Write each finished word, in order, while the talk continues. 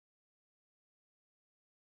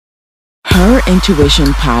Her Intuition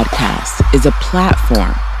Podcast is a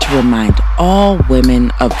platform to remind all women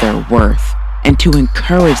of their worth and to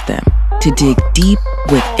encourage them to dig deep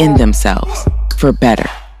within themselves for better.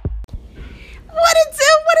 What it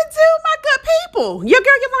do, my good people? Your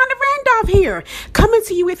girl Yolanda Randolph here, coming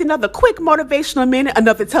to you with another quick motivational minute,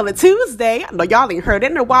 another Tell It Tuesday. I know y'all ain't heard it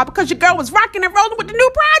in a while because your girl was rocking and rolling with the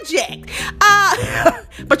new project.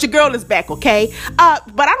 But your girl is back, okay?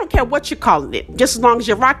 But I don't care what you're calling it. Just as long as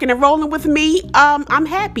you're rocking and rolling with me, I'm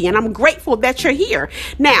happy and I'm grateful that you're here.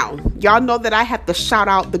 Now, y'all know that I have to shout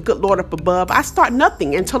out the good Lord up above. I start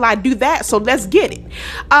nothing until I do that, so let's get it.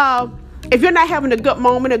 If you're not having a good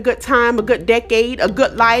moment, a good time, a good decade, a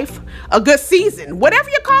good life, a good season, whatever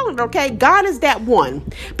you're calling it, okay? God is that one.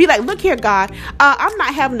 Be like, look here, God, I'm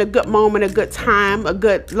not having a good moment, a good time, a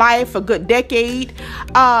good life, a good decade,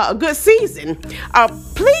 a good season.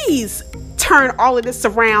 Please turn all of this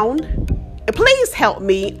around. Please help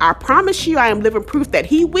me. I promise you I am living proof that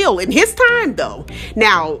he will in his time, though.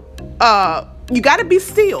 Now, you got to be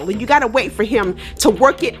still and you got to wait for him to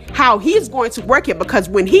work it how he's going to work it, because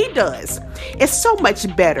when he does, it's so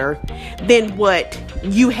much better than what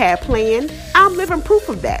you had planned. I'm living proof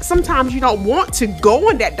of that. Sometimes you don't want to go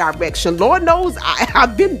in that direction. Lord knows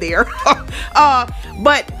I've been there.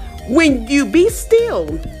 But when you be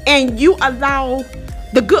still and you allow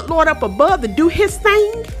the good Lord up above to do his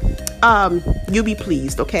thing, you'll be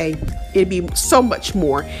pleased, okay? It'd be so much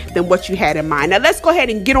more than what you had in mind. Now, let's go ahead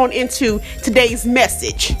and get on into today's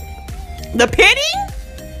message. The pitting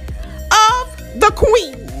of the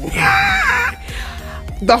queen.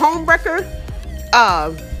 The homewrecker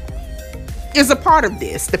is a part of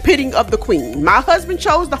this. The pitting of the queen. My husband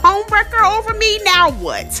chose the homewrecker over me. Now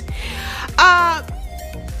what?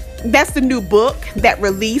 That's the new book that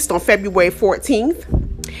released on February 14th.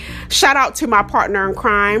 Shout out to my partner in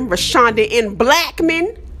crime, Rashonda N.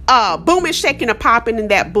 Blackman. Booming, shaking, and popping in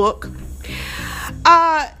that book.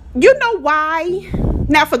 You know why?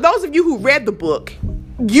 Now, for those of you who read the book,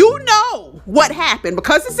 you know what happened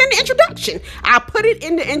because it's in the introduction. I put it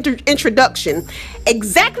in the introduction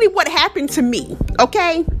exactly what happened to me,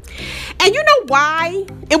 okay? And you know why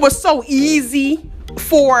it was so easy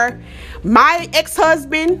for my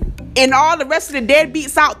ex-husband and all the rest of the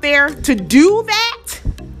deadbeats out there to do that?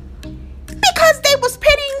 Because they was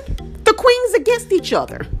pitting the queens against each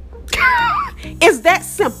other. It's that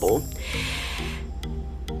simple.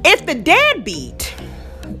 If the deadbeat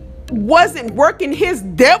wasn't working his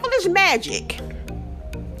devilish magic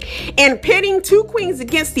and pitting two queens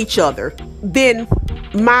against each other, then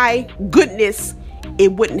my goodness,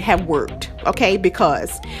 it wouldn't have worked, okay?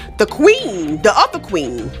 Because the queen, the other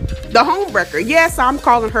queen, the homewrecker, yes, I'm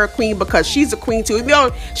calling her a queen because she's a queen too. Even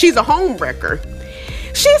though she's a homewrecker,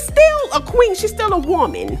 she's still a queen. She's still a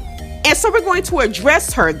woman. And so we're going to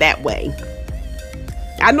address her that way.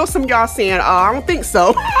 I know some of y'all saying, I don't think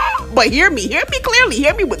so. But hear me clearly.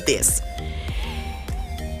 Hear me with this.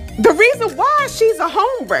 The reason why she's a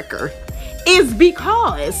homewrecker is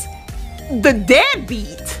because the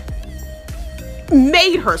deadbeat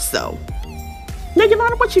made her so. Now,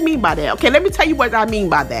 Yolanda, what you mean by that? Okay, let me tell you what I mean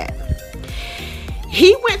by that.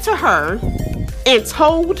 He went to her and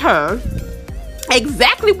told her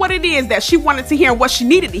exactly what it is that she wanted to hear and what she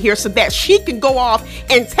needed to hear so that she can go off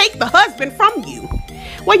and take the husband from you.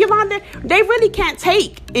 Well, Yolanda, they really can't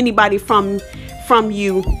take anybody from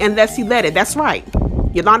you unless he let it. That's right.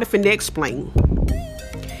 Yolanda finna explain.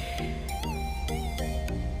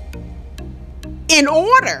 In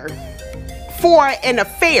order for an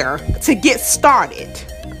affair to get started,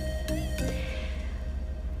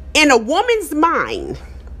 in a woman's mind,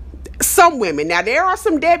 some women, now there are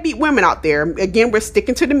some deadbeat women out there. Again, we're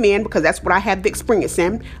sticking to the men because that's what I have the experience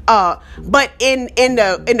in. But in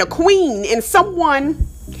the queen, in someone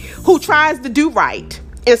who tries to do right,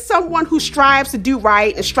 and someone who strives to do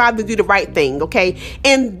right and strive to do the right thing, okay?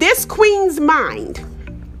 In this queen's mind,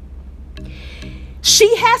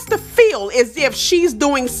 she has to feel as if she's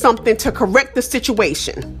doing something to correct the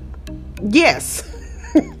situation. Yes.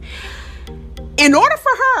 In order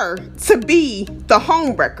for her to be the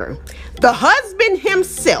homewrecker, the husband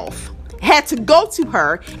himself had to go to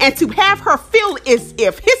her and to have her feel as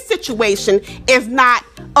if his situation is not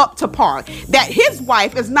up to par, that his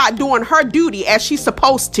wife is not doing her duty as she's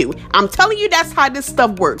supposed to. I'm telling you, that's how this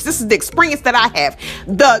stuff works. This is the experience that I have.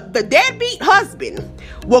 The deadbeat husband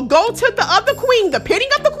will go to the other queen, the pitting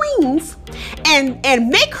of the queens, and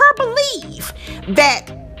make her believe that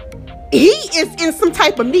he is in some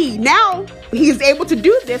type of need. Now he is able to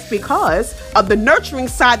do this because of the nurturing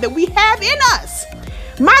side that we have in us.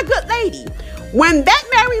 My good lady, when that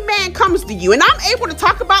married man comes to you, and I'm able to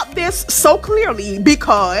talk about this this so clearly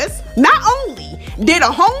because not only did a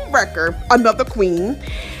homewrecker, another queen,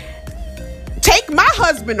 take my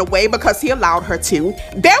husband away because he allowed her to,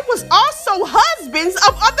 there was also husbands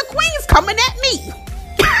of other queens coming at me.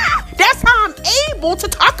 That's how I'm able to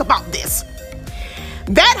talk about this.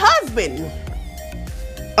 That husband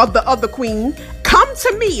of the other queen came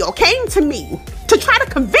to me to try to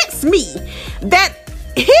convince me that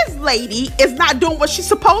his lady is not doing what she's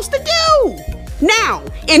supposed to do. Now,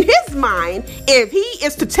 in his mind, if he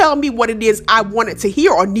is to tell me what it is I wanted to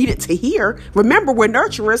hear or needed to hear, remember we're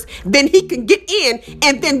nurturers, then he can get in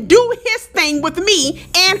and then do his thing with me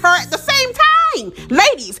and her at the same time.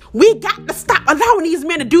 Ladies, we got to stop allowing these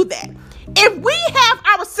men to do that. If we have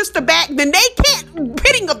our sister back, then they can't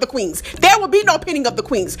pitting of the queens. There will be no pitting of the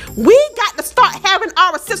queens. We got to start having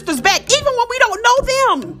our sisters back, even when we don't know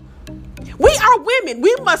them. We are women.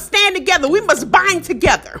 We must stand together. We must bind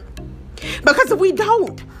together. Because if we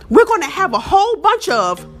don't, we're going to have a whole bunch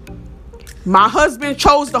of, my husband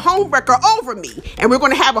chose the homewrecker over me. And we're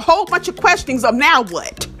going to have a whole bunch of questions of now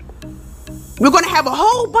what? We're going to have a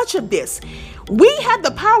whole bunch of this. We have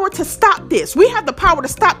the power to stop this. We have the power to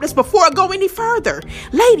stop this before it go any further.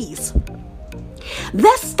 Ladies,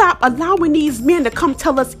 let's stop allowing these men to come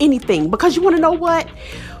tell us anything. Because you want to know what?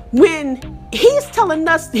 When he's telling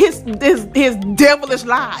us his devilish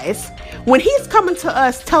lies, when he's coming to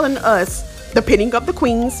us telling us, the pitting of the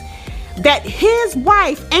queens, that his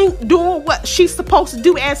wife ain't doing what she's supposed to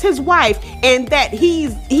do as his wife, and that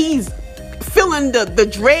he's feeling the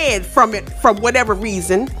dread from it from whatever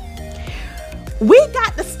reason, we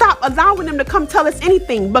got to stop allowing him to come tell us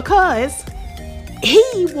anything, because he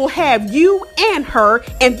will have you and her,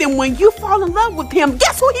 and then when you fall in love with him,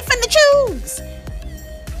 guess who he finna choose?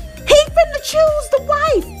 He finna choose the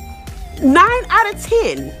wife. 9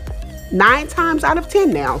 times out of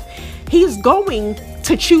 10 now, he's going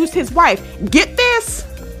to choose his wife. Get this?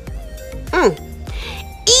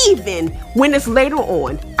 Even when it's later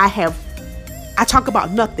on, I talk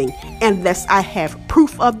about nothing unless I have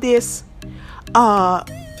proof of this.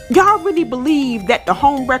 Y'all really believe that the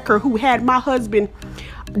homewrecker who had my husband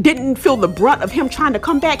didn't feel the brunt of him trying to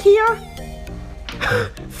come back here?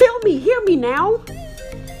 Feel me, hear me now.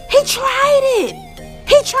 He tried it.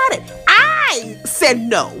 I said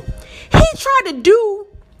no. He tried to do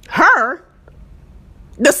her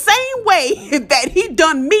the same way that he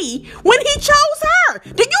done me when he chose her.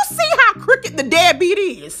 Do you see how crooked the deadbeat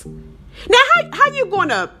is? Now, how you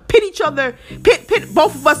gonna pit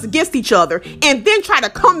both of us against each other and then try to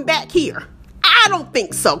come back here? I don't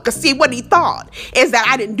think so. Because see, what he thought is that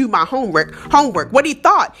I didn't do my homework. What he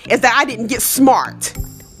thought is that I didn't get smart.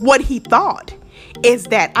 What he thought is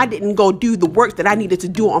that I didn't go do the work that I needed to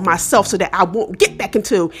do on myself so that I won't get back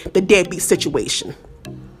into the deadbeat situation.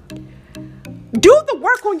 Do the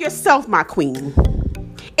work on yourself, my queen.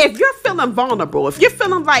 If you're feeling vulnerable, if you're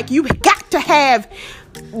feeling like you got to have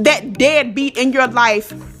that deadbeat in your life,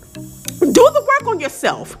 do the work on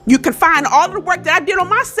yourself. You can find all of the work that I did on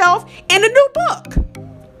myself in a new book.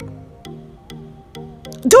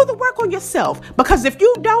 Do the work on yourself, because if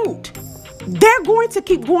you don't, they're going to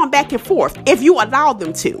keep going back and forth if you allow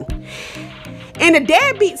them to. In the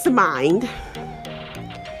deadbeat's mind,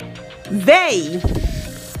 they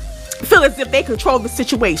feel as if they control the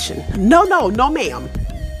situation. No, ma'am.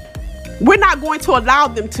 We're not going to allow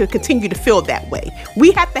them to continue to feel that way.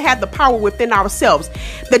 We have to have the power within ourselves.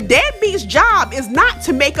 The deadbeat's job is not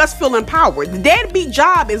to make us feel empowered. The deadbeat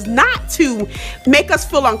job is not to make us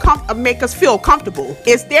feel comfortable.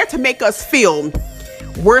 It's there to make us feel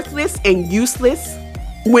worthless and useless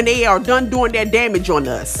when they are done doing their damage on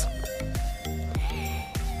us.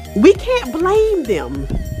 We can't blame them.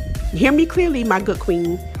 Hear me clearly, my good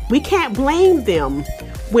queen. We can't blame them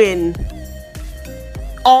when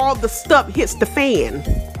all the stuff hits the fan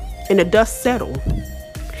and the dust settles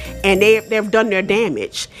and they've done their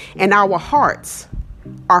damage and our hearts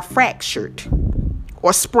are fractured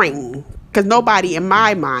or sprained, because nobody in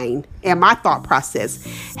my mind and my thought process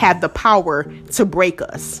have the power to break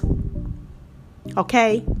us.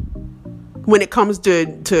 Okay? When it comes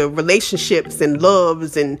to relationships and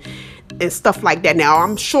loves and stuff like that. Now,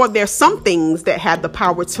 I'm sure there's some things that have the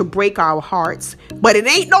power to break our hearts, but it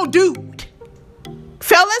ain't no dude.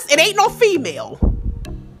 Fellas, it ain't no female.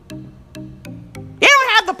 They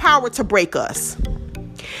don't have the power to break us.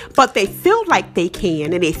 But they feel like they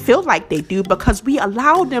can, and they feel like they do because we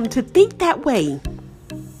allow them to think that way.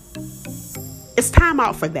 It's time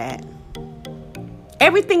out for that.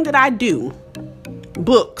 Everything that I do,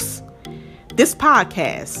 books, this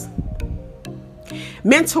podcast,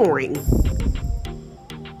 mentoring,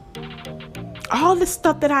 all the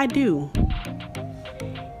stuff that I do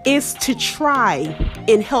is to try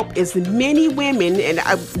and help as many women and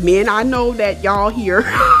men. I know that y'all hear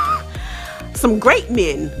some great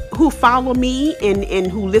men who follow me and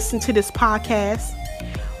who listen to this podcast.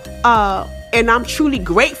 And I'm truly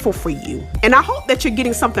grateful for you. And I hope that you're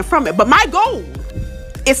getting something from it. But my goal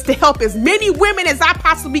is to help as many women as I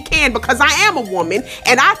possibly can, because I am a woman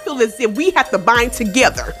and I feel as if we have to bind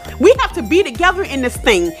together. We have to be together in this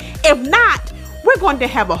thing. If not, we're going to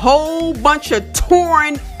have a whole bunch of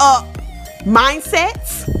torn up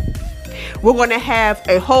mindsets. We're going to have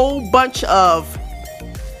a whole bunch of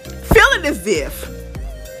feeling as if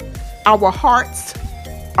our hearts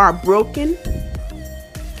are broken.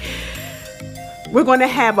 We're going to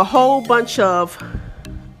have a whole bunch of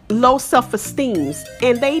low self-esteem.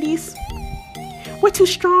 And ladies, we're too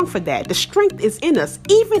strong for that. The strength is in us.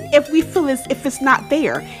 Even if we feel as if it's not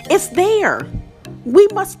there, it's there. We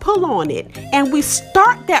must pull on it. And we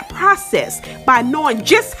start that process by knowing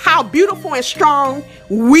just how beautiful and strong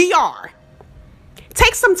we are.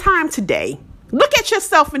 Take some time today. Look at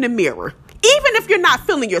yourself in the mirror. Even if you're not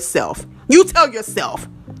feeling yourself, you tell yourself,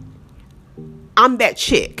 I'm that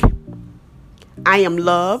chick. I am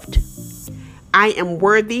loved, I am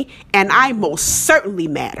worthy, and I most certainly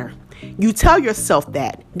matter. You tell yourself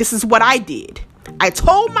that. This is what I did. I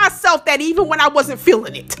told myself that even when I wasn't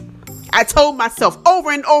feeling it. I told myself over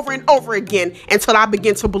and over and over again until I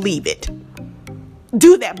began to believe it.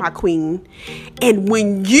 Do that, my queen. And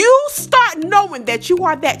when you start knowing that you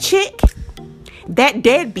are that chick, that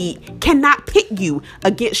deadbeat cannot pit you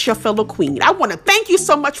against your fellow queen. I want to thank you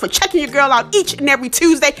so much for checking your girl out each and every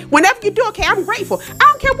Tuesday. Whenever you do, okay, I'm grateful. I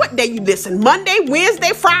don't care what day you listen. Monday, Wednesday,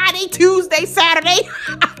 Friday, Tuesday, Saturday.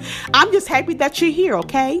 I'm just happy that you're here,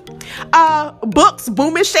 okay? Books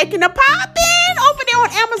booming, shaking, and popping over there on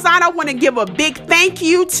Amazon. I want to give a big thank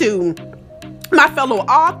you to my fellow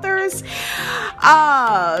authors.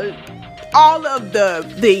 All of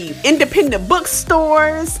the independent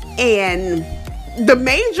bookstores and the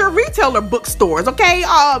major retailer bookstores, okay?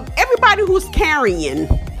 Everybody who's carrying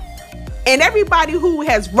and everybody who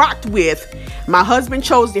has rocked with My Husband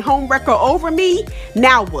Chose the Homewrecker Over Me.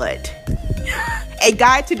 Now what? A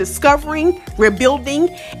guide to discovering, rebuilding,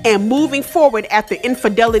 and moving forward after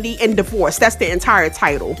infidelity and divorce. That's the entire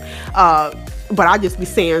title. But I'll just be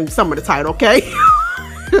saying some of the title, okay?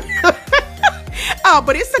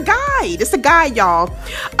 But it's a guide. It's a guide, y'all.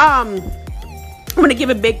 I want to give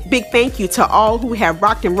a big thank you to all who have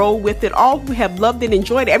rocked and rolled with it, all who have loved and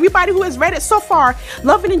enjoyed it. Everybody who has read it so far,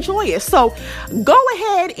 love and enjoy it. So go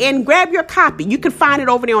ahead and grab your copy. You can find it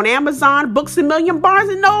over there on Amazon, Books A Million, Barnes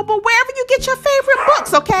and Noble, wherever you get your favorite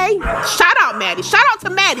books, okay? Shout out, Maddie. Shout out to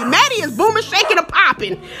Maddie. Maddie is booming, shaking, and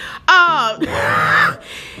popping.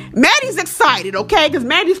 Maddie's excited, okay? Because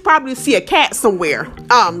Maddie's probably see a cat somewhere.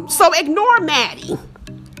 So ignore Maddie.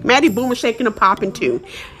 Maddie booming, shaking, and popping too.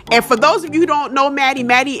 And for those of you who don't know Maddie,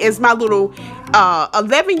 Maddie is my little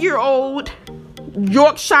 11-year-old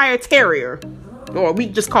Yorkshire Terrier. Or we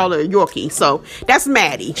just call her a Yorkie. So that's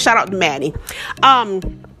Maddie. Shout out to Maddie.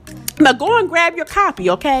 Now go and grab your copy,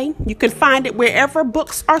 okay? You can find it wherever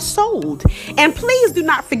books are sold. And please do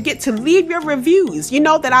not forget to leave your reviews. You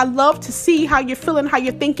know that I love to see how you're feeling, how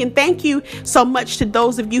you're thinking. Thank you so much to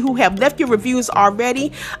those of you who have left your reviews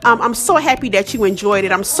already. I'm so happy that you enjoyed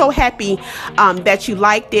it. I'm so happy that you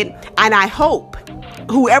liked it. And I hope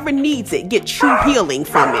whoever needs it get true healing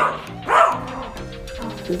from it.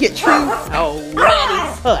 Get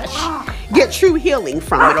true healing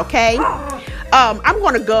from it, okay? I'm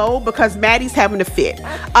going to go because Maddie's having a fit.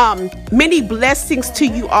 Many blessings to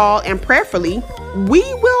you all, and prayerfully, we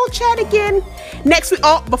will chat again next week.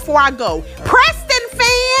 Oh, before I go, Preston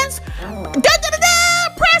fans,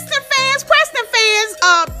 Preston fans,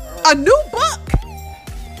 a new book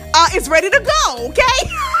is ready to go, okay?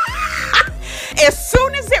 As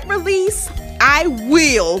soon as it releases, I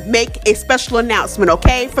will make a special announcement,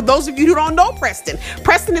 okay? For those of you who don't know Preston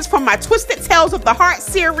is from my Twisted Tales of the Heart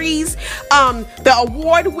series, the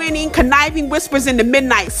award-winning Conniving Whispers in the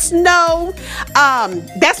Midnight Snow.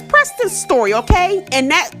 That's Preston's story, okay?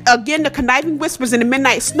 And that, again, the Conniving Whispers in the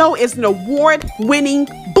Midnight Snow is an award-winning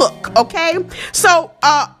book, okay? So,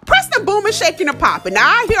 Preston booming, shaking, and popping. Now,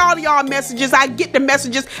 I hear all of y'all messages. I get the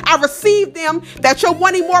messages. I receive them that you're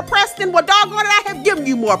wanting more Preston. Well, doggone it, I have given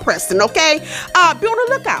you more Preston, okay? Be on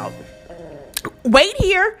the lookout. Wait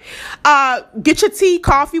here. Get your tea,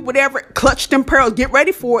 coffee, whatever. Clutch them pearls. Get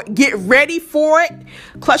ready for it.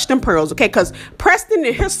 Clutch them pearls, okay? Because Preston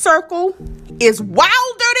and his circle is wilder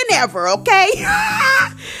than ever, okay?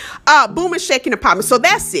 Booming, shaking, and popping. So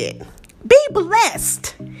that's it. Be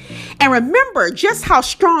blessed. And remember just how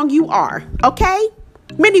strong you are, okay?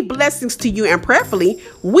 Many blessings to you, and prayerfully,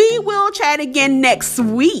 we will chat again next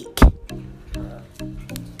week.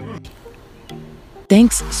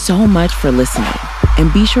 Thanks so much for listening,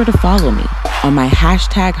 and be sure to follow me on my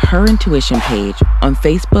 #HerIntuition page on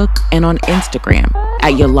Facebook and on Instagram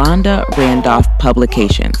at Yolanda Randolph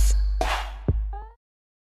Publications.